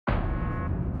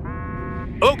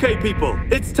Okay, people,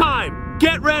 it's time!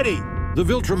 Get ready! The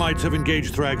Viltrumites have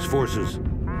engaged Thragg's forces.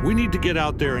 We need to get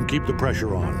out there and keep the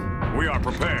pressure on. We are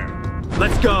prepared.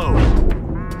 Let's go!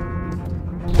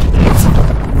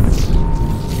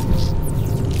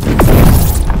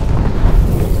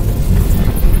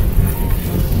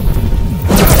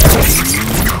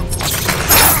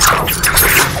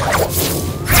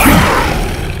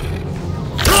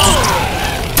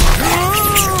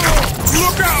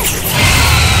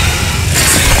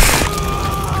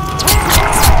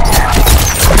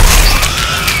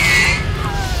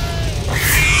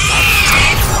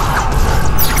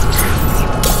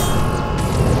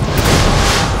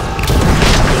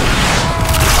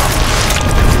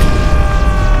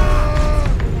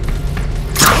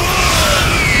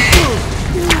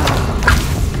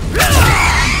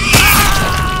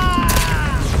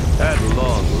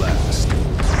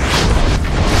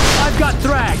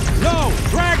 Thragg! No!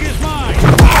 Thragg is mine!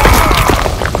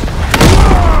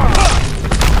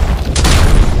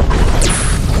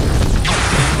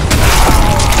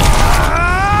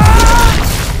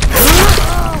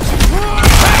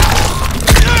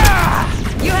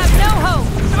 You have no hope!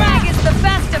 Thragg is the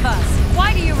best of us!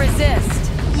 Why do you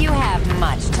resist? You have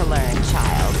much to learn,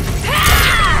 child.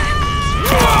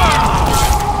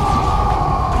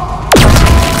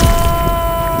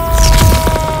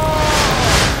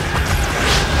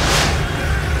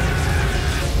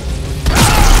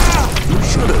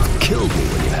 Killed me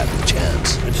when you had the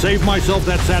chance. And save myself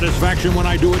that satisfaction when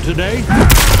I do it today?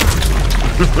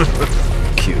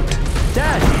 Cute.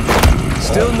 Dad!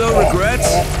 Still no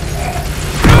regrets?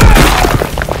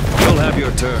 You'll have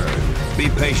your turn. Be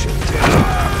patient, Tim.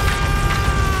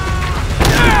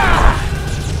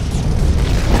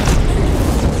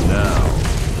 Now,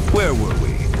 where were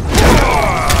we?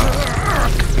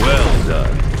 Well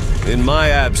done. In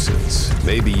my absence,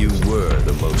 maybe you were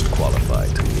the most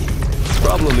qualified to lead.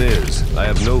 Problem is, I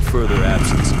have no further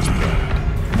absences planned.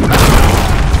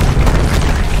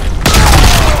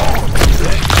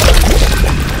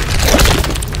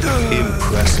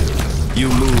 Impressive. You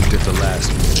moved at the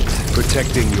last minute,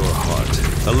 protecting your heart.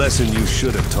 A lesson you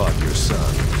should have taught your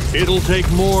son. It'll take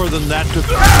more than that to...